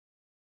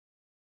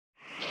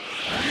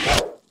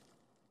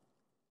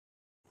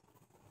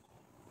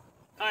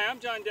I'm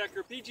John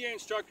Decker, PGA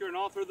instructor and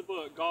author of the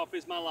book, Golf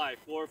is My Life,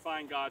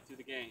 Glorifying God Through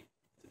the Game.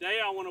 Today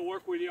I want to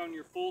work with you on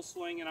your full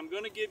swing, and I'm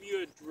going to give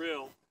you a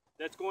drill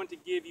that's going to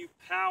give you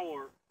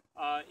power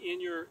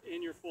in your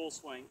full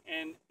swing.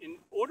 And in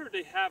order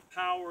to have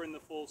power in the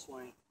full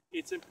swing,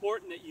 it's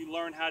important that you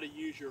learn how to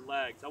use your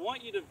legs. I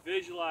want you to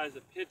visualize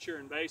a pitcher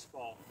in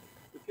baseball.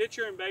 The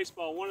pitcher in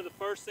baseball, one of the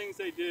first things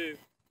they do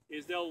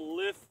is they'll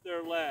lift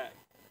their leg.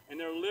 And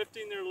they're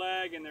lifting their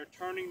leg and they're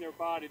turning their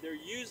body. They're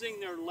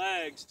using their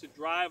legs to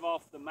drive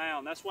off the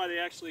mound. That's why they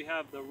actually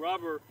have the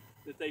rubber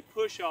that they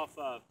push off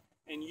of.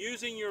 And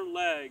using your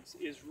legs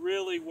is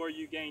really where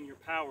you gain your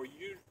power.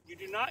 You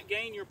do not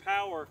gain your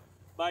power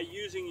by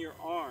using your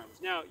arms.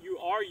 Now, you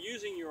are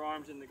using your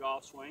arms in the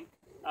golf swing.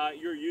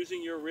 You're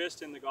using your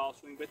wrist in the golf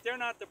swing, but they're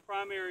not the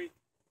primary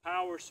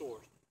power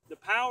source. The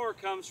power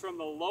comes from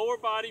the lower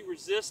body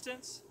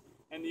resistance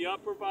and the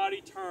upper body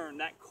turn.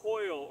 That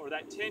coil or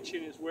that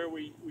tension is where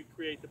we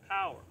create the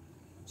power.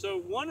 So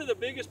one of the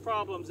biggest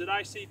problems that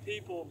I see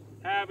people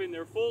have in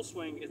their full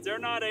swing is they're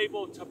not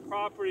able to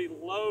properly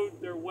load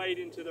their weight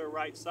into their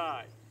right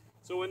side.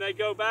 So when they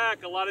go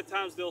back, a lot of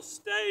times they'll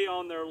stay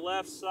on their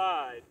left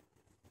side.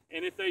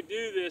 And if they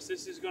do this,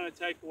 this is going to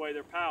take away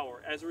their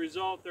power. As a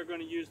result, they're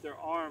going to use their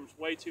arms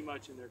way too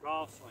much in their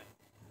golf swing.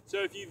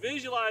 So if you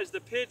visualize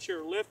the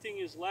pitcher lifting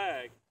his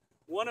leg,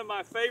 one of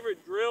my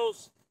favorite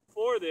drills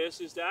for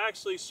this is to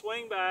actually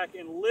swing back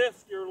and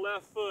lift your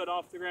left foot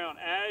off the ground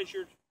as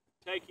you're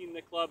taking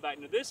the club back.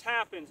 Now this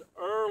happens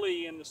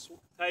early in the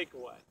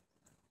takeaway.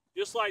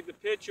 Just like the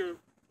pitcher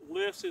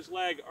lifts his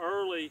leg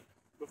early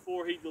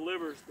before he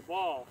delivers the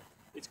ball,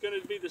 it's going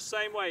to be the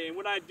same way. And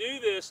when I do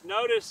this,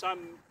 notice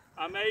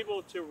I'm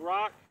able to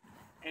rock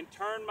and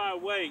turn my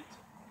weight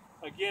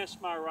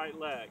against my right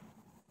leg.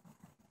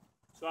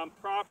 So I'm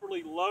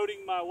properly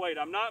loading my weight.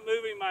 I'm not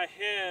moving my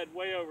head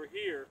way over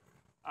here.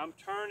 I'm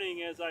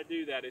turning as I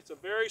do that. It's a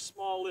very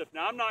small lift.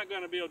 Now, I'm not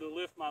going to be able to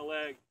lift my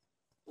leg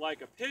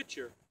like a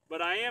pitcher,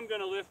 but I am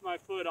going to lift my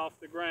foot off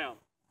the ground.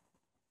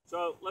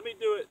 So let me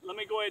do it. Let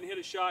me go ahead and hit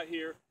a shot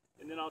here,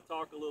 and then I'll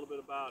talk a little bit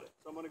about it.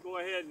 So I'm going to go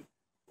ahead and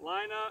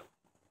line up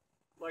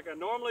like I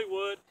normally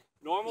would,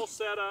 normal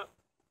setup,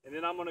 and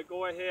then I'm going to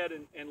go ahead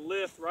and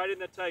lift right in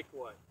the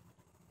takeaway.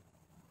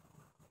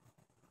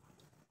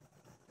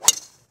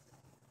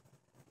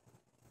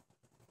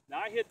 Now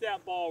I hit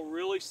that ball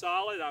really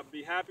solid. I'd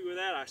be happy with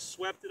that. I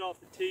swept it off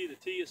the tee. The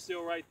tee is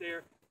still right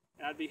there,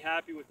 and I'd be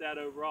happy with that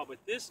overall. But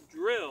this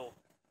drill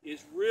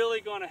is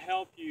really going to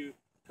help you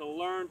to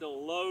learn to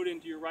load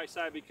into your right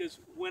side, because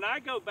when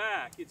I go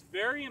back, it's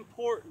very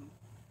important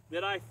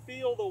that I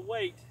feel the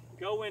weight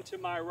go into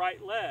my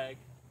right leg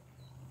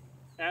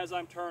as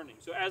I'm turning.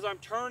 So as I'm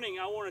turning,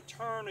 I want to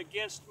turn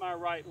against my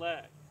right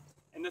leg.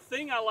 And the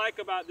thing I like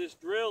about this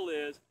drill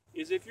is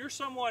if you're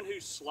someone who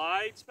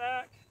slides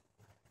back,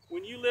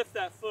 when you lift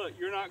that foot,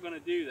 you're not going to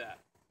do that,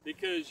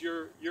 because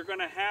you're going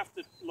to have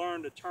to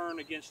learn to turn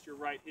against your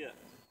right hip.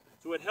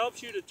 So it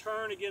helps you to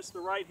turn against the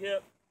right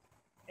hip,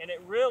 and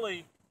it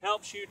really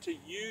helps you to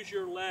use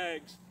your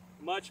legs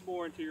much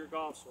more into your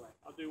golf swing.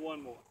 I'll do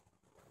one more.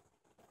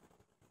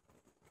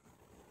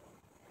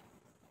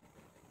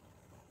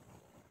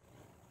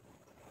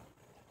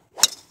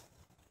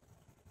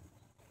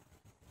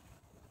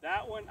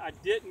 That one I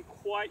didn't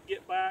quite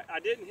get back. I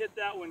didn't hit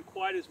that one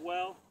quite as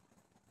well.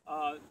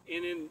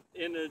 And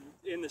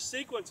in the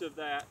sequence of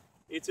that,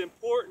 it's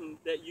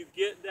important that you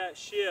get that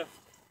shift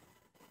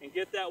and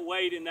get that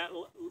weight in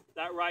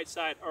that right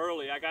side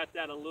early. I got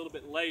that a little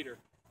bit later.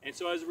 And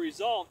so as a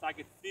result, I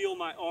could feel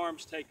my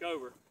arms take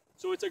over.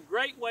 So it's a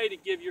great way to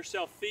give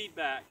yourself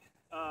feedback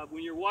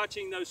when you're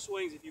watching those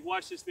swings. If you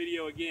watch this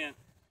video again,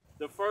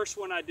 the first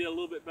one I did a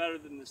little bit better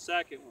than the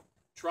second one.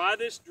 Try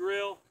this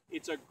drill.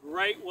 It's a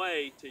great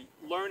way to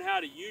learn how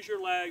to use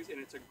your legs, and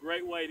it's a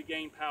great way to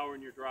gain power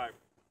in your driver.